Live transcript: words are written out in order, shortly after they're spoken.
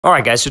All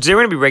right, guys, so today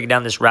we're going to be breaking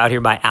down this route here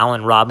by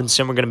Allen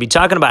Robinson. We're going to be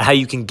talking about how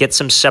you can get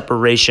some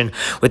separation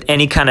with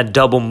any kind of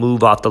double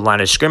move off the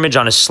line of scrimmage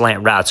on a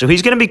slant route. So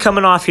he's going to be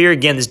coming off here.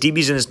 Again, this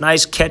DB's in this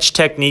nice catch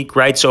technique,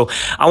 right? So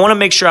I want to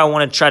make sure I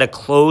want to try to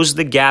close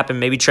the gap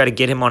and maybe try to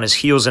get him on his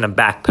heels in a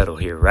back pedal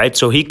here, right?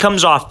 So he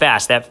comes off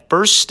fast. That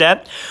first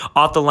step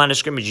off the line of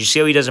scrimmage, you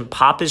see how he doesn't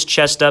pop his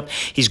chest up.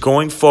 He's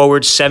going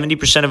forward.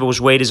 70% of his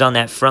weight is on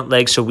that front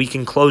leg, so we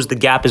can close the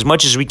gap as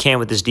much as we can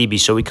with this DB.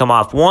 So we come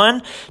off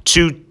 1,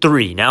 2,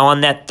 3. Now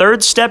on that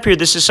third step here,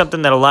 this is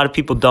something that a lot of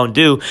people don't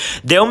do.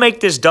 They'll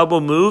make this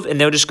double move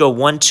and they'll just go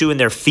 1, 2 and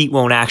their feet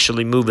won't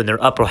actually move and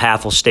their upper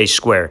half will stay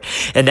square.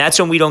 And that's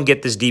when we don't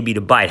get this DB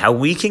to bite. How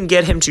we can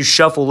get him to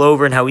shuffle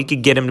over and how we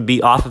could get him to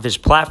be off of his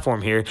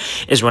platform here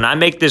is when I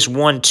make this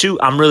 1,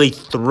 2, I'm really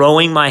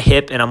throwing my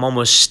hip and I'm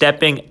almost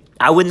stepping,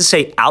 I wouldn't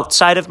say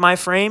outside of my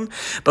frame,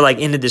 but like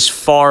into this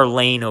far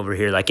lane over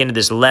here, like into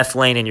this left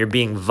lane, and you're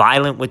being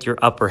violent with your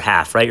upper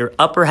half, right? Your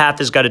upper half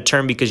has got to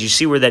turn because you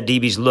see where that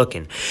DB's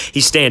looking.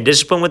 He's staying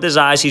disciplined with his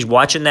eyes. He's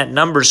watching that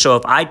number. So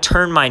if I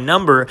turn my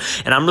number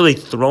and I'm really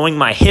throwing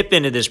my hip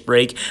into this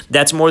break,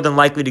 that's more than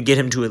likely to get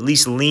him to at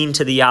least lean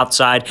to the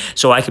outside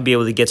so I could be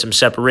able to get some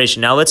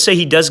separation. Now, let's say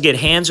he does get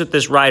hands with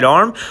this right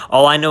arm.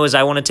 All I know is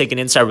I want to take an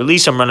inside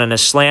release. I'm running a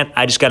slant.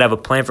 I just got to have a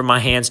plan for my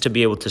hands to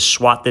be able to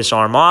swat this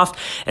arm off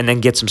and then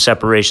get some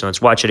separation.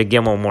 Let's watch it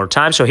again one more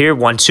time. So here,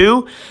 1,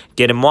 2,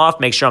 get him off.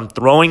 Make sure I'm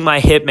throwing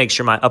my hip. Make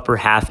sure my upper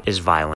half is violent.